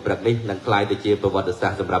ពោធិព្រឹក្សនេះនឹងក្លាយទៅជាប្រវត្តិសា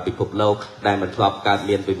ស្ត្រសម្រាប់ពិភពលោកដែលមិនធ្លាប់កើត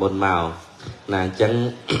មានពីមុនមកអញ្ចឹង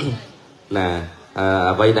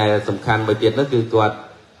អ្វីដែលសំខាន់មួយទៀតនោះគឺគាត់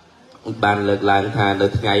បានលើកឡើងថានៅ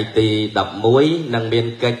ថ្ងៃទី11នឹងមាន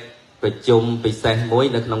កិច្ចប្រជុំពិសេសមួយ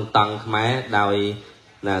នៅក្នុងតង់ខ្មែរដោយ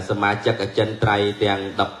សមាជិកអចិន្ត្រៃយ៍ទាំង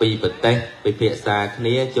12ប្រទេសពិភាក្សាគ្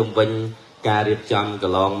នាជុំវិញការរៀបចំក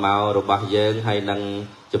ន្លងមករបស់យើងហើយនឹង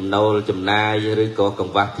ចំណូលចំណាយឬក៏ក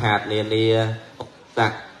ង្វះខាតនានាតា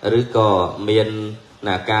ក់ឬក៏មាន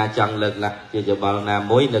ការចង់លើកឡើងជាយោបល់ណា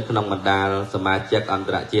មួយនៅក្នុងបណ្ដាលសមាជិកអន្ត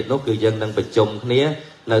រជាតិនោះគឺយើងនឹងប្រជុំគ្នា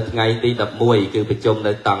នៅថ្ងៃទី11គឺប្រជុំ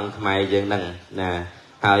នៅតង់ខ្មែរយើងនឹង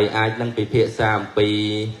ហើយអាចនឹងពិភាក្សាអំពី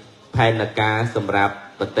ផែនការសម្រាប់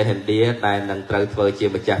ប្រទេសឥណ្ឌាដែលនឹងត្រូវធ្វើជា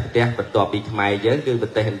ម្ចាស់ផ្ទះបន្ទាប់ពីខ្មែរយើងគឺប្រ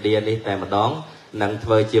ទេសឥណ្ឌានេះតែម្ដងនឹងធ្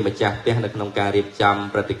វើជាម្ចាស់ផ្ទះនៅក្នុងការរៀបចំ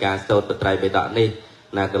ព្រឹត្តិការណ៍សូត្រត្រៃបិដកនេះ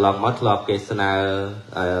កន្លងមកធ្លាប់គេស្នើ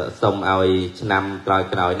សុំឲ្យឆ្នាំក្រោយៗ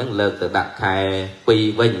ហ្នឹងលើកទៅដាក់ខែ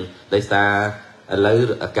2វិញដោយសារឥឡូវ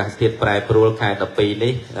អាកាសធាតុប្រែប្រួលខែ12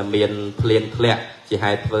នេះមានភ្លៀងធ្លាក់ជា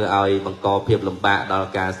ហេតុធ្វើឲ្យបង្កភាពលំបាកដល់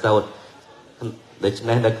ការសូត្រដូច្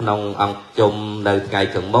នេះនៅក្នុងអង្គជុំនៅថ្ងៃ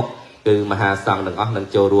ខាងមុខគឺមហាសង្ឃទាំងអស់នឹង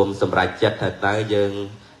ចូលរួមសម្រេចចិត្តថាតើយើង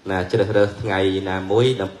ជ្រើសរើសថ្ងៃណាមួយ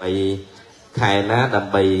ដើម្បីខែណាដើ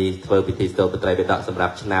ម្បីធ្វើពិធីសូត្រត្រៃបិដកសម្រា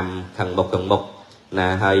ប់ឆ្នាំខាងមុខ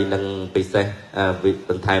ហើយនឹងពិសេស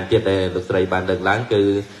បន្ថែមទៀតដែលលោកស្រីបានលើកឡើងគឺ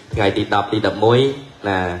ថ្ងៃទី10ទី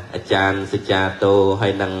11អាចារ្យសច្ចាតោហើ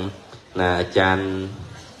យនឹងអាចារ្យ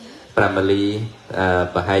ប្រាម៉ាលី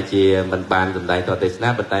ប្រហែលជាមិនបានសម្ដែងទស្សទេសនា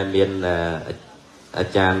ប៉ុន្តែមាន អា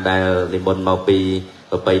ចារ្យដែលនិមន្តមកពី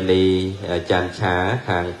ប្រពៃណីចានឆា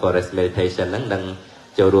ខាង Forest Meditation ហ្នឹងនឹង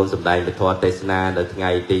ចូលរួមសម្ដែងពធទេសនានៅថ្ងៃ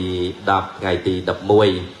ទី10ថ្ងៃទី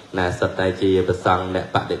11ណាសិតតែជាប្រសង់អ្នក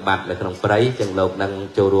បដិបត្តិនៅក្នុងព្រៃចឹងលោកនឹង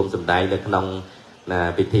ចូលរួមសម្ដែងនៅក្នុងណា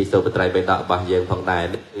ពិធីសូត្រត្រៃបិដករបស់យើងផងដែរ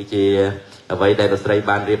គឺជាអ្វីដែលលោកស្រី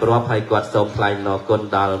បានរៀបរាប់ហើយគាត់សូមថ្លែងអំណរគុណ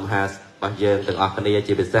ដល់មហារបស់យើងទាំងអស់គ្នា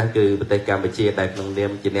ជាពិសេសគឺប្រទេសកម្ពុជាដែលក្នុងនា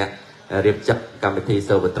មជាអ្នករៀបចំកម្មវិធី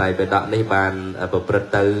សូត្រត្រៃបិដកនេះបានប្រព្រឹត្ត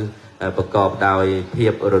ទៅប្រកបដោយភា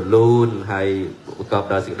ពរលូនហើយប្រកប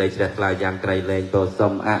ដោយសេចក្តីជ្រះថ្លាយ៉ាងក្រៃលែងក៏សូ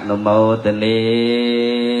មអនុមោទនា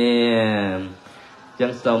ចឹ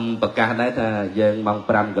ងសូមប្រកាសដែរថាយើងម៉ោង5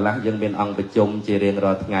កន្លះយើងមានអង្គប្រជុំជារៀង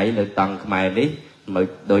រាល់ថ្ងៃនៅតង់ខ្មែរនេះ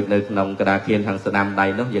ដូចនៅក្នុងក្តារខៀនខាងស្ដាំដៃ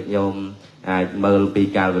នោះញាតិញោមអាចមើលពី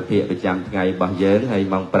កាលវិភាគប្រចាំថ្ងៃរបស់យើងហើយ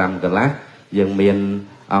ម៉ោង5កន្លះយើងមាន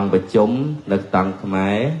អង្គប្រជុំនៅតង់ខ្មែ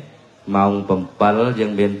រម៉ោង7យើ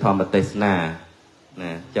ងមានធម្មទេសនា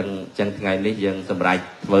ណាចឹងថ្ងៃនេះយើងសម្រេច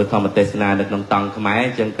ធ្វើធម្មទេសនានៅក្នុងតង់ខ្មែរ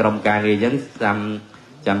ចឹងក្រុមការងារយើង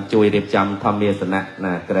ចាំជួយរៀបចំធម្មាសនៈ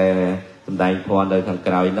ណាក្រែសម្ដែងធម៌នៅខាង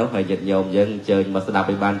ក្រោយនោះហើយញាតិញោមយើងអញ្ជើញមកស្ដាប់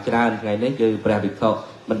ឲ្យបានច្រើនថ្ងៃនេះគឺព្រះភិក្ខុ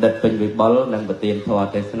បណ្ឌិតពេញវិបុលនិងប្រធានធម៌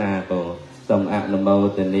ទេសនាក៏សូមអនុមោ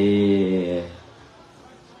ទនា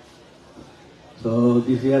So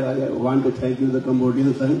this year I want to thank you the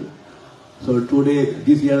Cambodian son. So today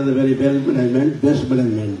this year is a very well management, best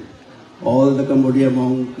management. All the Cambodian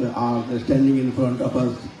monks are standing in front of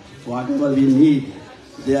us. Whatever we need,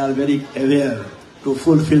 they are very aware to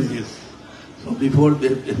fulfill this. So before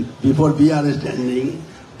we are standing,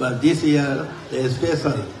 but this year is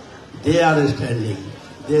special. They are standing.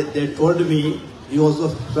 They told me, you also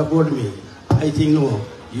support me. I think no,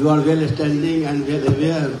 you are well standing and well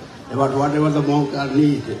aware about whatever the monks are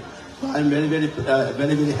need. So I am very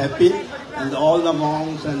happy, and all the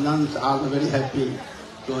monks and nuns are very happy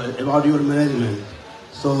about your management.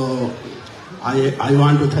 So I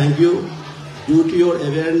want to thank you. Due to your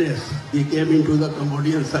awareness, we came into the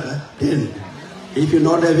Cambodian tent. If you're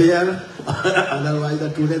not aware, otherwise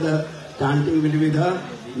today the chanting will be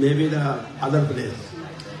maybe the other place.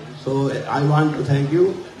 So I want to thank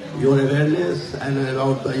you, your awareness and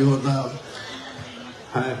about your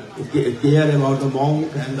care about the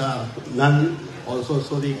monk and the nun also.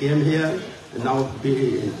 So we came here, and now we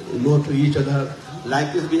know to each other.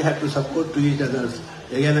 Like this we have to support to each other.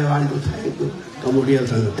 Again I want to thank you, Cambodian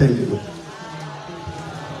son. Thank you.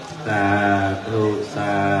 សា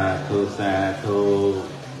ធុ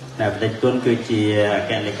តែប្រតិគុណគឺជាអគ្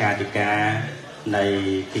គលេខាធិការនៃ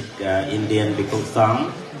Indian ភិក្ខុសង្ឃ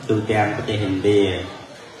ទូទាំងប្រទេសឥណ្ឌា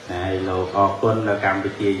ហើយលោកអរគុណដល់កម្ពុ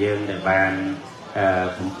ជាយើងដែលបាន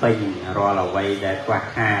បំពេញរាល់អ្វីដែលខ្វះ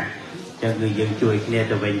ខាតចឹងគឺយើងជួយគ្នា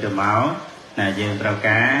ទៅវិញទៅមកណាយើងត្រូវ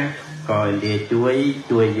ការក៏ឥណ្ឌាជួ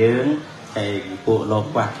យយើងហើយពួកលោក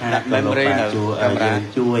ខ្វះខាតក៏លោកបាន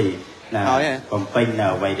ជួយណាបំពេញនៅ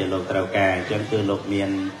អ្វីដែលលោកត្រូវការអញ្ចឹងគឺលោកមាន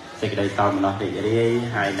សេចក្តីសោមនស្សរីករាយ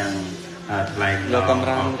ហើយនឹងថ្លែងលោកកំ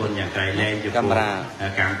រាអរគុណយ៉ាងក្រៃលែងចំពោះ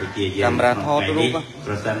កម្ពុជាយើងកំរាថតរូប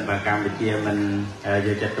ប្រសិនបើកម្ពុជាមិនយ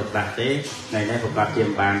កចិត្តទុកដាក់ទេថ្ងៃនេះប្រកាសជា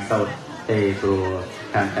មិនបានសូត្រទេព្រោះ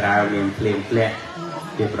ខាងក្រៅមានភ្លៀងធ្លាក់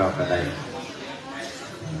ជាប្រកបដែរ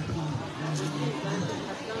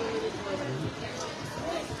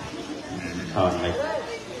ថតមិន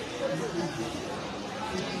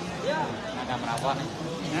កាមេរ៉ាវត្តណា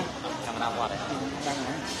កាមេរ៉ាវត្ត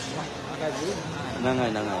ហ្នឹងហើយ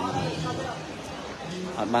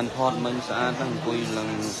អត់បានថតមិញស្អាតហ្នឹងអង្គុយឡើង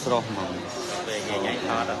ស្រស់ហ្មងពេលញ៉ៃថ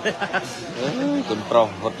តគុណប្រុស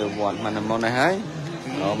វត្តទៅវត្តមកមុននេះហើយ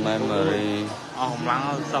memory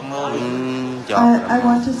I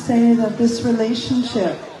want to say that this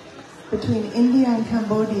relationship between India and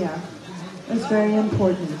Cambodia is very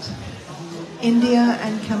important. India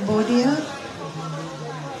and Cambodia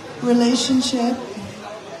relationship,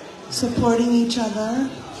 supporting each other,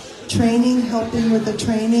 training, helping with the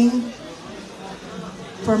training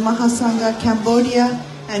for Mahasangha, Cambodia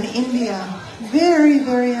and India. Very,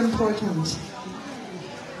 very important.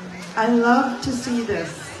 I love to see this.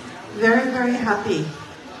 Very, very happy.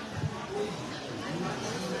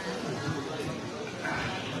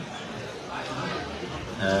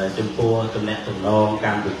ចំពោះទំនាក់ទំនងក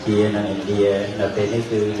ម្ពុជានិងឥណ្ឌានៅពេលនេះ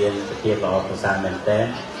គឺមានសភាពល្អប្រសើរមែនទែន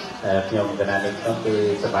ខ្ញុំកណានេះគឺ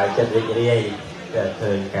សប្បាយចិត្តរីករាយ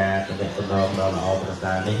ឃើញការទំនាក់ទំនងដ៏ល្អប្រ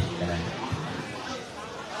សើរនេះណា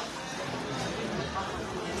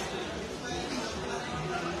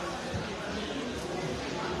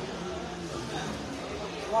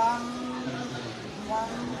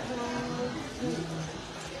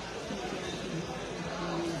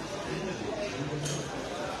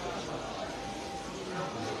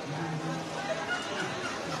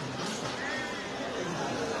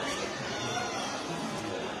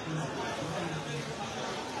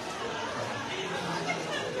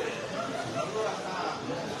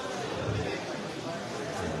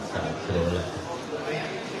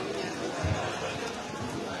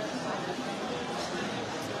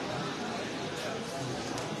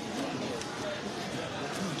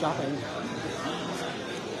chop ấy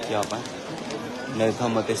chop á nơi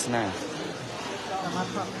không mà cái sna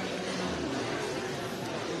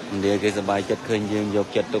để cái bài chất khơi dương dọc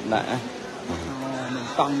chất tục đã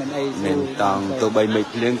nên tòng tôi bay mịch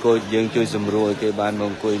liên cô dương chui sầm ruồi cái bàn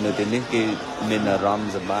mông cùi nơi tênนี้cái nên là rom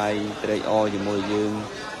sờ bay tây o thì môi dương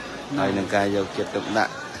hay là cài dọc chất tục đã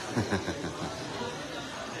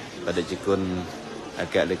và để chỉ con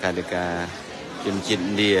kẹt để cả chân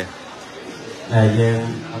chín đìa dương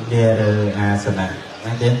đìa rồi asana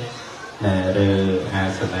nói đến rồi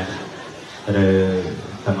asana rồi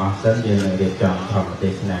tầm óc dẫn dương để chọn thọ để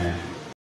là